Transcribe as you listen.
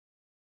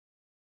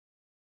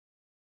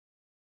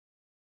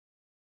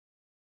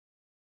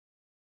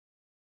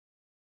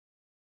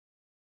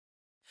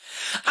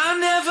I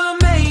never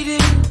made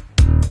it,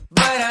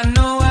 but I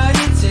know what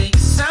it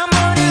takes. I'm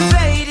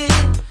motivated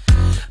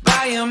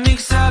by a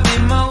mix of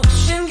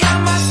emotion.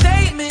 Got my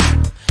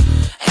statement,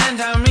 and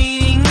I'm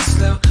reading it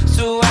slow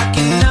so I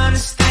can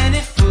understand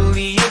it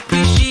fully.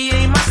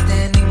 Appreciate my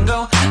standing,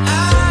 go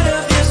out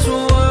of this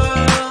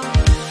world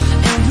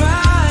and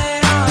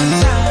right on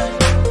time.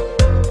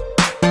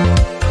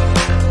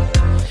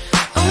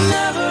 Oh,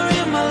 never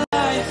in my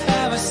life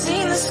have I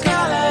seen the sky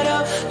light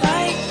up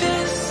like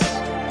this.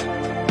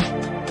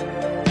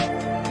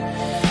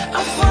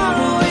 I'm far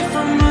away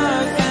from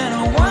Earth and I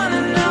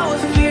wanna know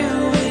if you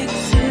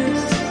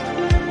exist.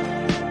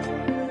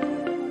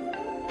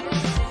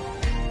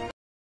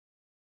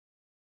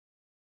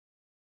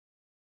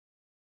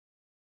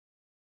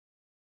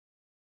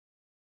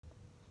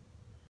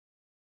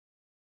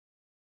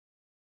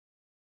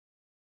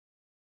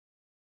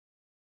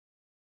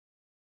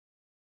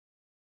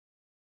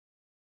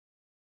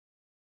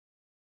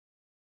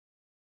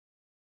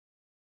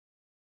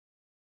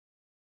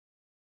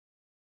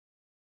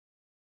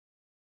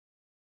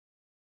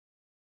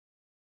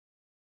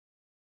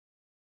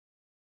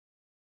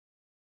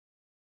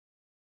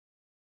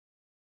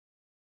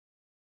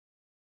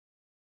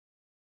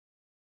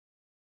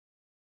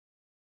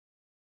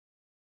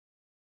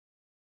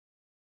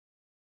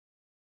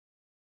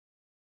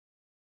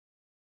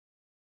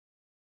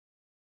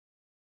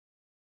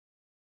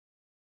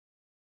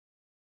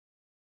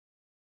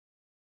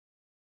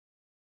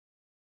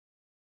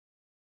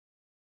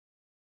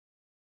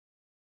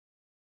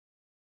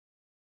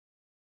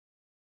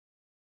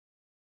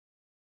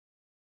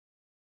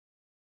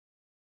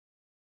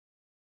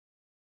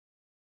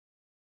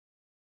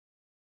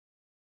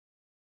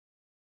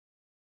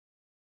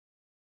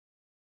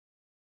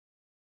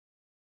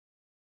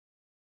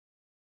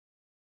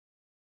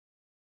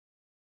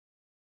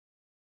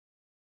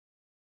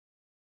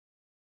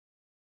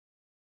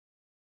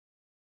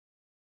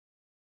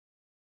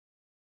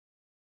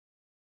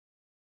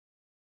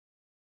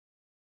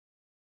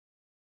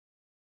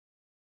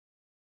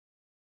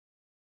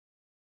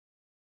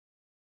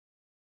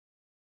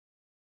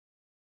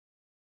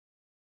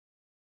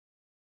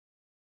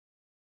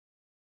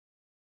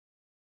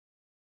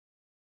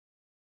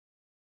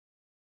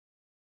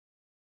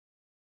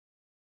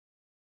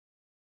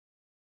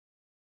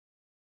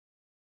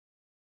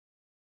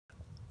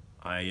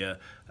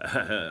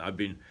 I've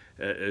been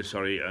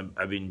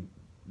I've been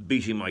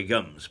beating my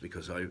gums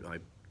because I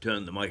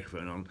turned the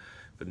microphone on,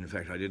 but in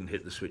fact I didn't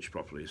hit the switch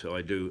properly, so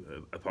I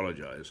do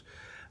apologise.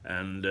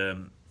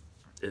 And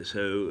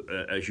so,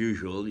 as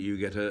usual, you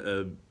get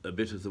a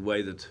bit of the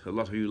way that a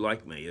lot of you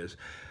like me, is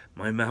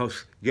my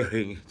mouth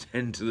going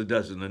 10 to the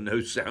dozen and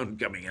no sound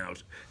coming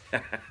out.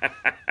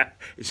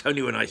 It's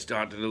only when I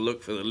start to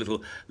look for the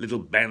little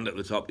band at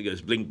the top that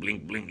goes blink,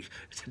 blink, blink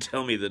to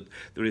tell me that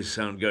there is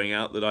sound going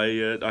out that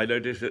I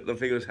notice that the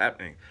thing was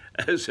happening.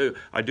 So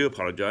I do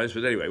apologise,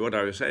 but anyway, what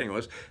I was saying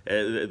was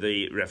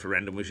the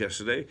referendum was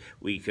yesterday.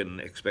 We can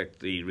expect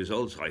the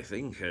results, I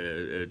think,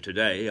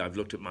 today. I've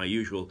looked at my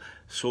usual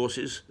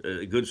sources,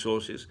 good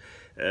sources,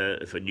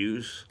 for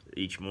news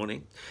each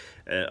morning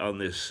on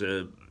this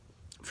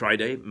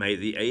Friday, May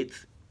the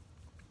 8th.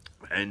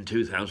 In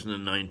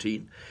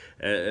 2019,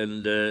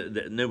 and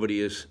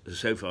nobody has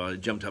so far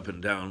jumped up and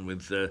down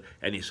with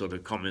any sort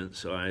of comments,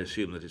 so I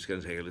assume that it's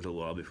going to take a little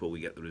while before we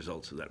get the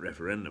results of that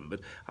referendum. But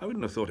I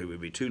wouldn't have thought it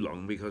would be too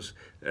long, because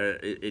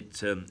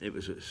it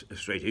was a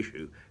straight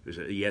issue. It was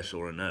a yes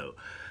or a no,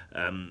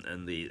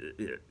 and the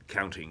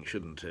counting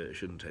shouldn't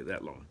take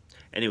that long.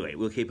 Anyway,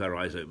 we'll keep our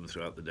eyes open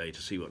throughout the day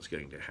to see what's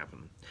going to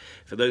happen.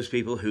 For those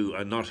people who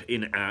are not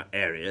in our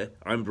area,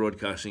 I'm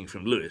broadcasting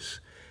from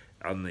Lewes,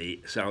 on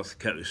the south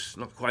coast,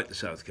 not quite the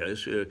south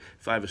coast,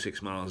 5 or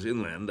 6 miles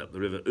inland up the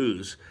River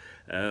Ouse,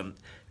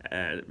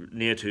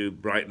 near to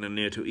Brighton and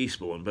near to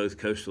Eastbourne, both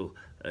coastal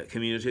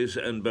communities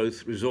and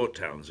both resort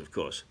towns, of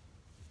course.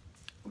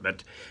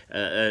 But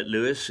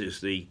Lewes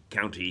is the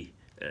county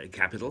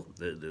capital,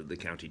 the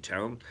county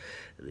town,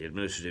 the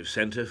administrative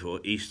centre for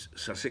East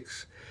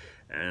Sussex,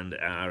 and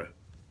our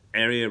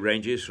area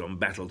ranges from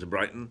Battle to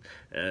Brighton,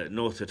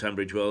 north to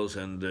Tunbridge Wells,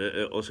 and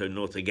also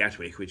north to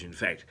Gatwick, which in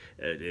fact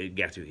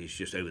Gatwick is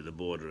just over the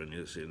border and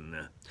is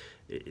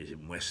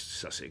in West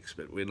Sussex,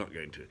 but we're not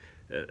going to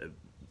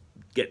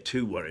get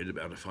too worried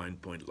about a fine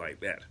point like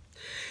that.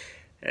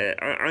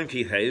 I'm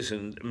Keith Hayes,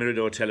 and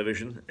Mirador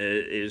Television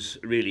is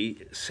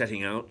really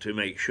setting out to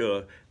make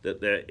sure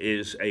that there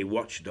is a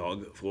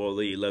watchdog for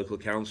the local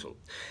council,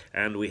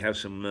 and we have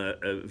some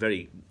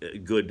very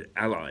good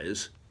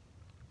allies.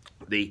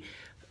 The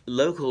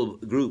local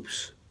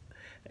groups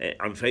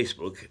on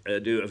Facebook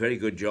do a very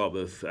good job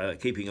of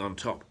keeping on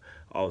top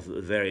of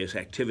the various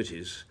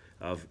activities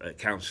of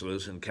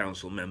councillors and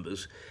council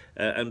members,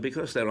 and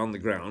because they're on the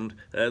ground,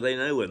 they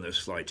know when there's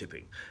fly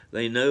tipping,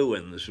 they know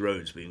when there's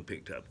roads being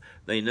picked up,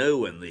 they know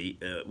when the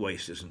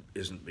waste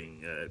isn't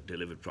being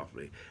delivered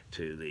properly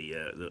to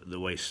the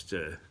waste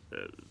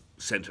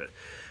centre.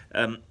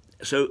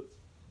 So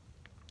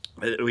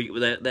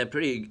they're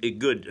pretty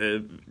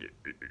good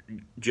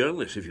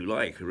journalists, if you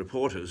like,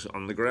 reporters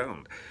on the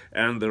ground.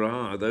 And there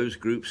are those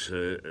groups,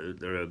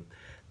 there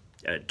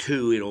are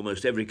two in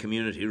almost every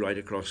community right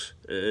across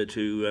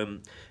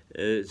to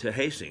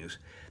Hastings.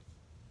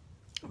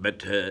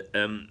 But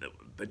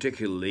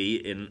particularly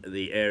in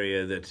the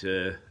area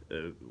that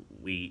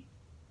we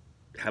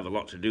have a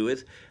lot to do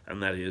with,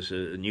 and that is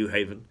New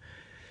Haven,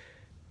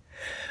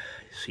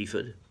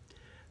 Seaford,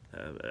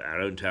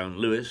 our own town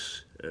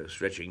Lewis,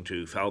 stretching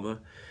to Falmer,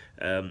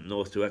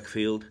 north to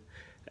Uckfield,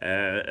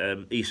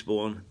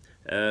 Eastbourne,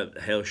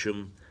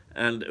 Hailsham,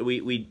 and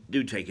we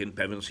do take in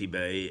Pevensey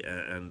Bay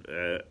and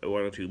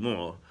one or two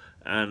more,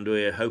 and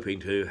we're hoping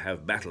to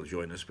have Battle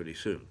join us pretty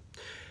soon.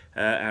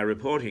 Our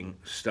reporting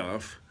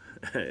staff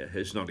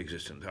is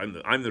non-existent.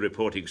 I'm the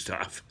reporting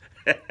staff.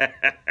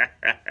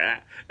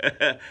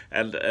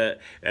 And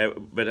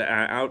but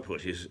our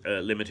output is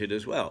limited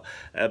as well.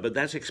 But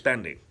that's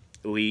expanding.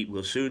 We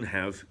will soon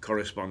have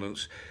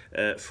correspondence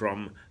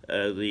from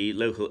the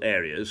local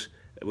areas.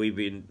 We've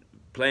been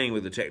playing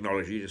with the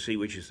technology to see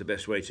which is the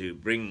best way to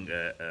bring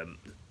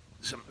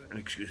some.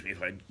 Excuse me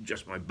if I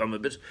adjust my bum a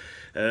bit.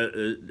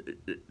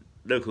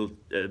 Local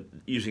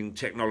using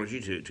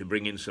technology to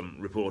bring in some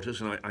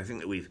reporters, and I think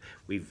that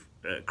we've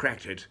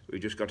cracked it.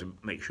 We've just got to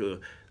make sure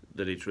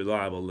that it's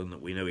reliable and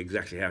that we know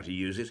exactly how to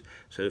use it.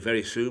 So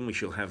very soon we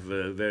shall have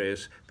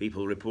various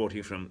people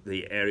reporting from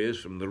the areas,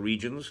 from the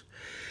regions.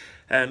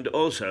 And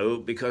also,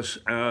 because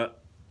our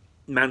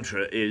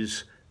mantra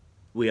is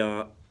we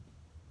are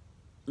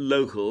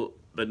local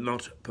but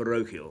not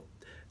parochial.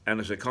 And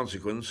as a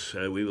consequence,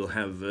 we will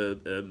have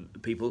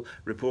people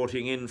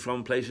reporting in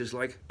from places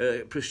like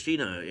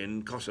Pristina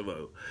in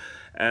Kosovo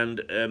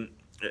and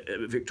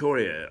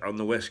Victoria on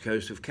the west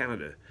coast of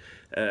Canada,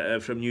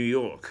 from New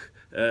York,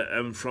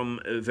 and from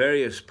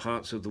various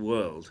parts of the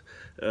world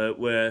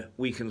where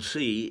we can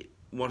see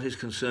what is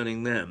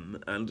concerning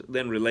them and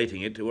then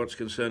relating it to what's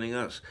concerning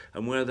us,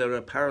 and where there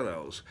are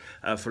parallels.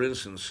 For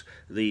instance,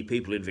 the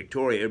people in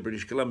Victoria,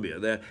 British Columbia,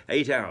 they're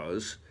 8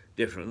 hours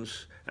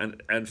difference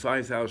and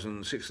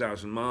 5,000,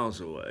 6,000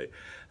 miles away,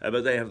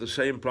 but they have the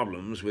same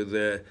problems with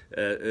their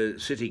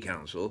city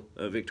council.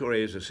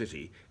 Victoria is a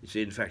city.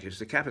 In fact, it's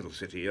the capital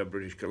city of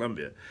British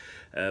Columbia,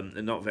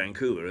 and not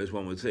Vancouver, as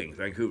one would think.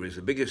 Vancouver is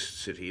the biggest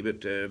city,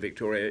 but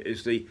Victoria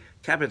is the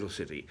capital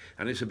city,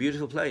 and it's a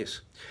beautiful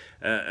place.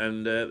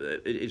 And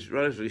it's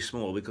relatively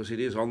small because it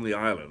is on the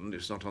island,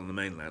 it's not on the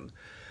mainland.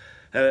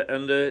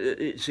 And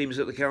it seems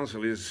that the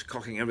council is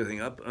cocking everything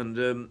up, and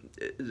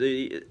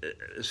the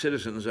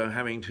citizens are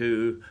having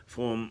to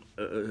form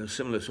a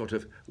similar sort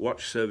of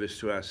watch service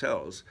to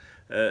ourselves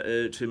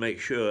to make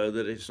sure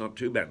that it's not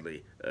too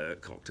badly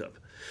cocked up.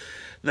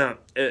 Now,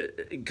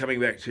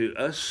 coming back to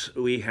us,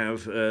 we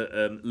have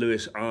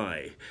Lewis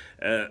Eye,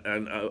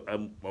 and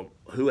well,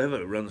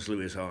 whoever runs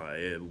Lewis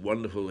Eye,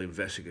 wonderful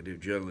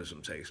investigative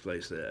journalism takes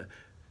place there.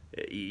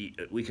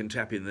 We can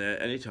tap in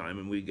there anytime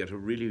and we get a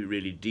really,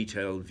 really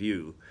detailed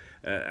view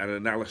and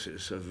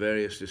analysis of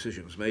various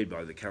decisions made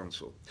by the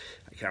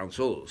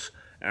councils,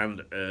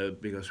 and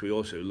because we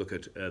also look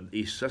at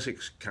East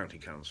Sussex County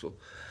Council,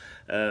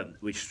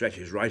 which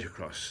stretches right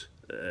across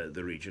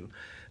the region,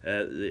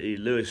 the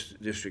Lewis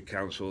District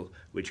Council,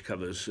 which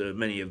covers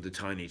many of the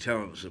tiny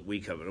towns that we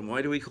cover. And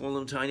why do we call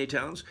them tiny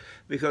towns?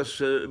 Because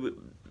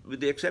with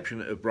the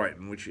exception of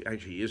Brighton, which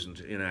actually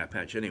isn't in our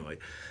patch anyway,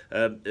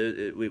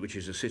 which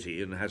is a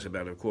city and has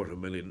about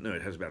 250,000, no,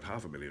 it has about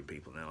 500,000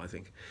 people now, I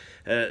think.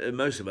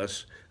 Most of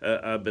us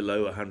are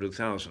below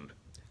 100,000,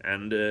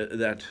 and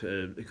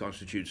that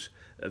constitutes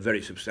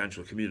very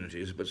substantial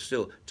communities, but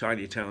still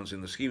tiny towns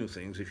in the scheme of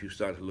things if you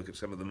start to look at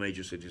some of the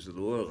major cities of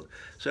the world.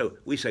 So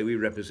we say we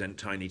represent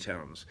tiny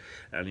towns,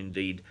 and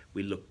indeed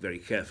we look very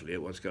carefully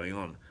at what's going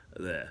on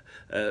there.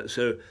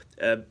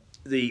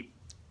 The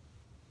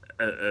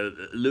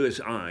Lewis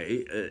Eye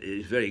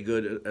is very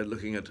good at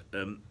looking at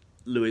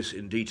Lewis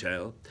in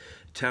detail.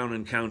 Town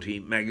and County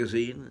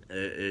magazine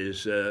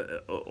is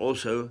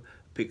also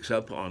picks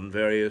up on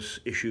various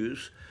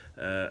issues,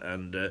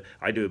 and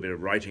I do a bit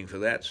of writing for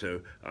that,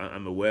 so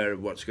I'm aware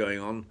of what's going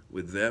on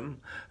with them.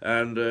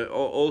 And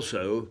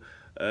also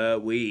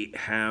we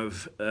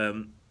have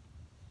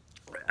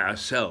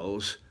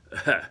ourselves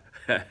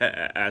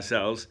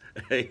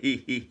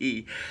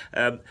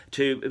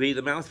to be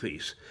the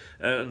mouthpiece.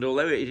 And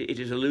although it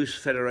is a loose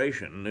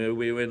federation,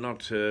 we're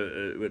not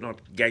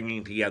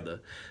ganging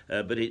together,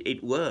 but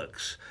it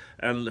works.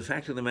 And the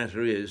fact of the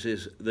matter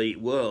is the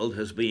world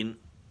has been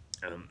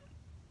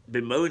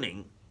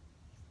bemoaning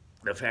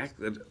the fact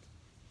that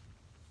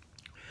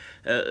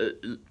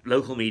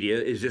local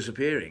media is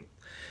disappearing.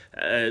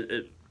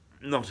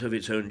 Not of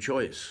its own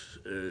choice.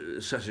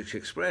 Sussex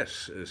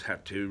Express has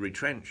had to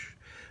retrench.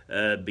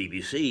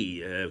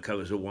 BBC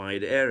covers a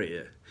wide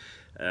area.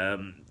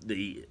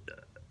 The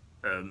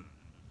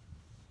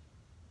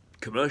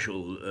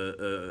commercial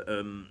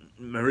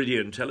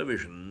Meridian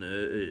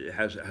Television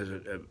has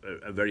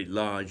a very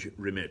large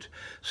remit.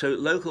 So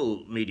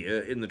local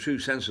media, in the true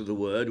sense of the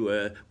word,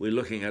 where we're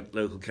looking at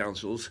local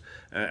councils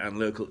and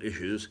local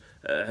issues,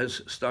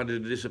 has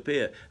started to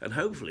disappear. And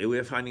hopefully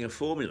we're finding a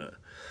formula.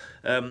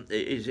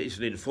 It's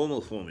an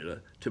informal formula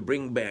to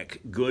bring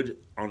back good,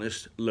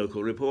 honest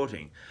local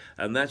reporting.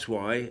 And that's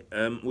why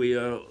we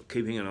are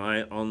keeping an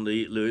eye on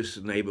the Lewes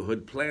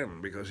neighbourhood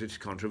plan, because it's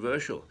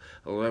controversial.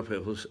 A lot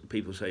of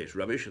people say it's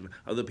rubbish, and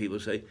other people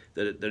say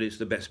that it's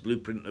the best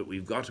blueprint that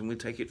we've got, and we'll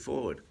take it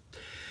forward.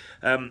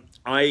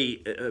 I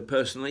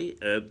personally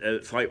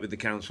fight with the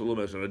council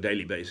almost on a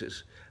daily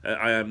basis.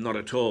 I am not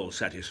at all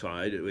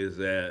satisfied with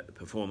their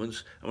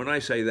performance. And when I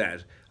say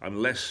that,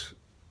 I'm less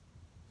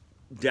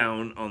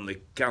down on the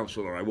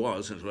council, or I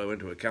was until I went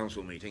to a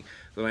council meeting,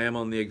 than I am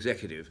on the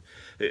executive,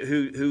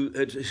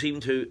 who seem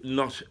to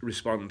not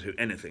respond to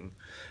anything,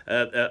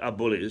 are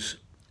bullies,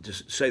 to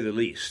say the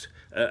least.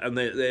 And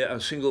they are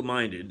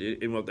single-minded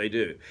in what they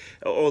do.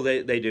 All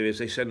they do is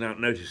they send out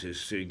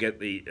notices to get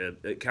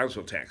the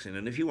council tax in,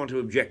 and if you want to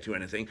object to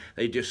anything,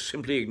 they just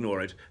simply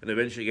ignore it and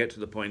eventually get to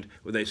the point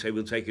where they say,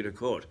 we'll take you to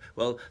court.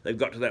 Well, they've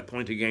got to that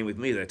point again with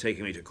me. They're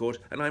taking me to court,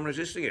 and I'm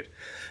resisting it.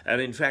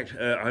 And in fact,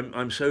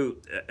 I'm so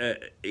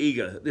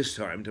eager this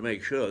time to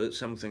make sure that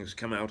some things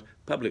come out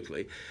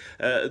publicly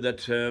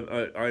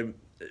that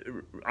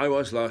I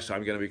was last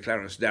time going to be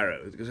Clarence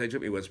Darrow, because they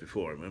took me once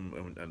before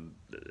and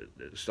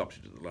stopped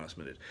it at the last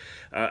minute.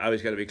 I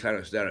was going to be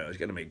Clarence Darrow. I was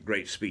going to make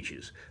great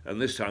speeches.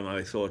 And this time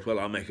I thought, well,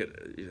 I'll make it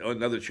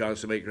another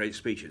chance to make great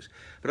speeches.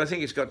 But I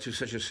think it's got to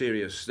such a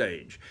serious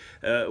stage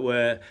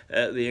where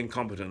the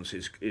incompetence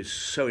is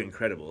so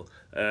incredible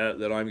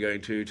that I'm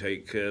going to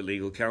take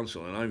legal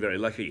counsel. And I'm very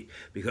lucky,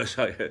 because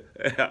I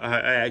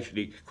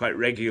actually quite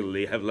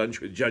regularly have lunch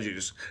with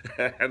judges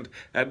and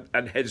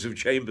heads of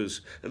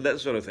chambers and that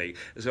sort of thing.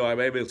 So I'm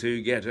able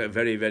to get a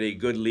very, very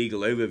good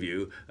legal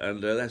overview,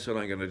 and that's what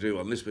I'm going to do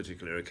on this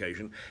particular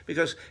occasion,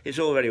 because it's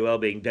all very well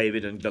being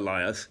David and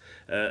Goliath,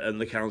 and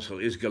the council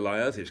is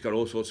Goliath. It's got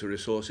all sorts of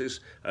resources.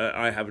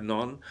 I have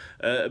none,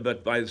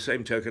 but by the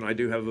same token, I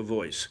do have a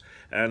voice,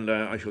 and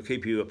I shall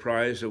keep you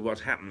apprised of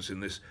what happens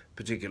in this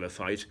particular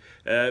fight,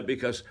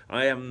 because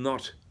I am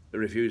not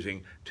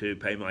refusing to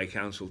pay my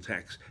council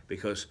tax,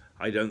 because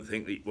I don't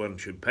think that one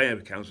should pay a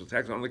council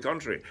tax. On the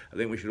contrary, I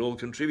think we should all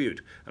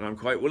contribute, and I'm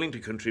quite willing to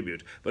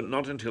contribute, but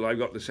not until I've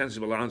got the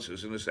sensible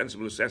answers and a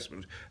sensible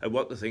assessment of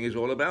what the thing is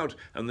all about.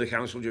 And the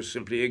council just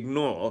simply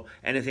ignore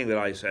anything that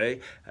I say,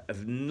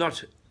 have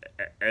not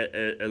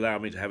allow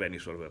me to have any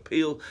sort of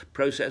appeal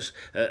process,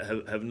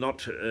 have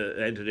not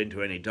entered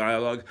into any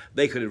dialogue.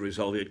 They could have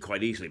resolved it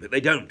quite easily, but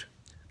they don't.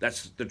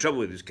 That's the trouble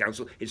with this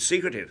council. It's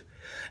secretive,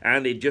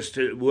 and it just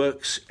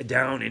works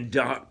down in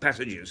dark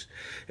passages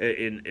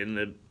in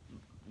the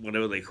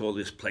whatever they call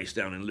this place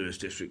down in Lewes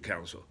District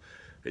Council.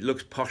 It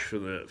looks posh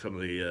from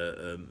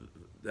the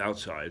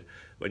outside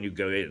when you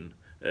go in,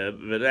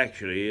 but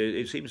actually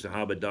it seems to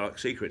harbour dark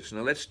secrets.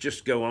 Now let's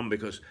just go on,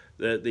 because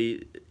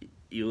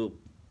you'll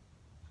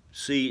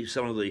see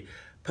some of the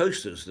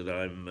posters that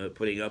I'm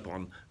putting up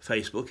on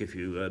Facebook if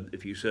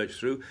you search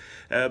through,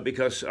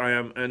 because I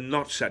am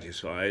not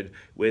satisfied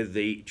with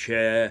the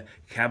chair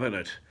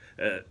cabinet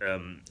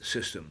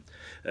system.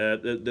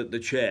 The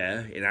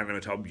chair,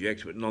 inanimate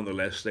object, but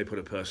nonetheless they put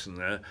a person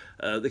there.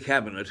 The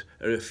cabinet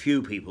are a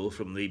few people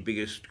from the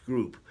biggest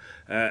group,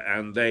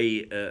 and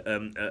they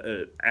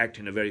act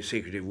in a very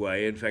secretive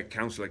way. In fact,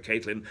 Councillor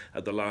Caitlin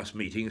at the last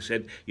meeting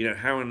said, you know,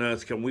 how on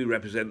earth can we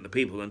represent the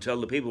people and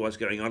tell the people what's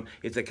going on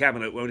if the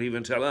cabinet won't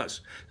even tell us?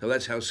 So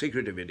that's how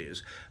secretive it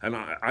is. And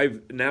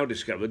I've now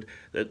discovered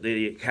that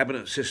the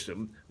cabinet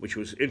system, which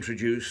was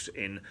introduced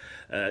in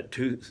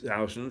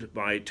 2000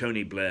 by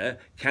Tony Blair,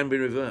 can be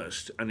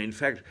reversed. And in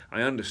fact,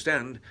 I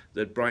understand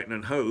that Brighton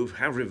and Hove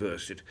have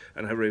reversed it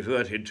and have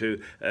reverted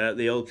to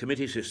the old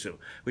committee system,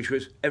 which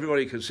was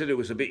everybody considered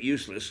was a bit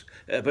useless,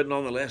 but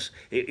nonetheless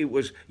it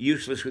was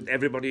useless with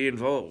everybody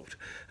involved.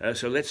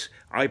 So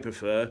I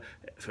prefer,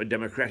 for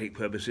democratic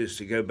purposes,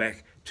 to go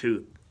back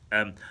to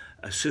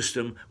a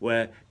system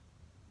where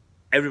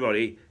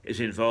everybody is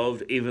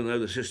involved, even though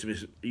the system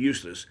is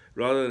useless,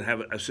 rather than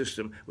have a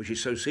system which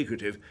is so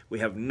secretive we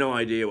have no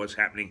idea what's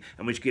happening,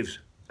 and which gives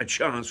a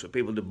chance for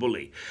people to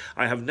bully.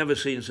 I have never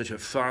seen such a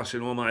farce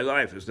in all my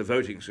life as the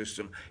voting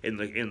system in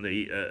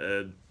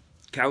the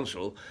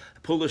council.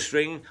 Pull the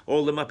string,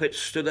 all the Muppets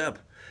stood up.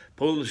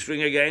 Pull the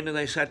string again, and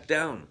they sat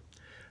down.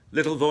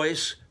 Little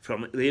voice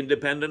from the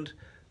Independent,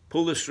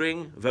 pull the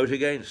string, vote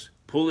against.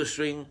 Pull the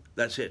string,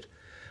 that's it.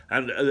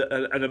 And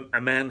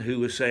a man who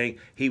was saying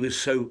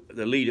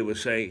the leader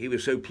was saying he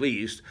was so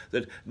pleased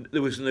that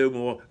there was no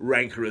more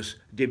rancorous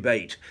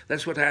debate.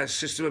 That's what our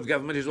system of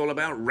government is all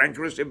about,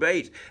 rancorous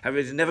debate. Have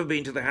you never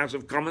been to the House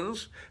of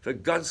Commons? For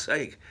God's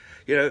sake.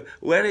 You know,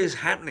 what is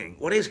happening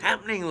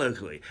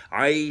locally?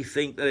 I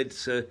think that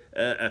it's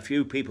a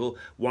few people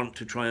want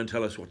to try and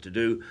tell us what to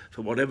do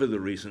for whatever the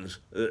reasons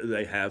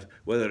they have,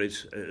 whether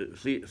it's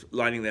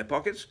lining their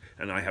pockets,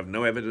 and I have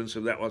no evidence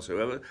of that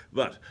whatsoever,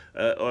 but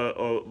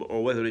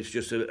or whether it's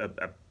just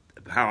a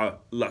power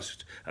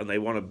lust, and they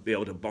want to be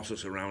able to boss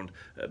us around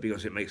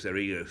because it makes their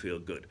ego feel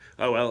good.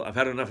 Oh well, I've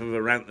had enough of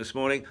a rant this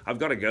morning. I've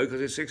got to go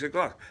because it's 6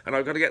 o'clock and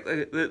I've got to get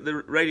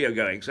the radio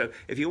going. So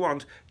if you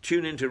want,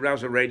 tune into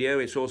Rouser Radio.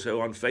 It's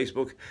also on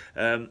Facebook.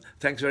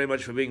 Thanks very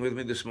much for being with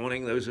me this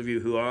morning, those of you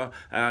who are.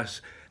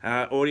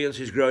 Our audience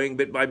is growing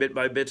bit by bit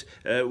by bit.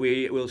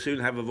 We will soon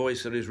have a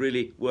voice that is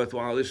really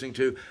worthwhile listening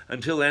to.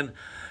 Until then,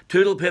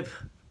 toodle pip.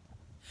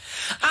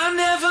 I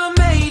never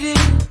made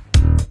it,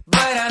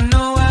 but I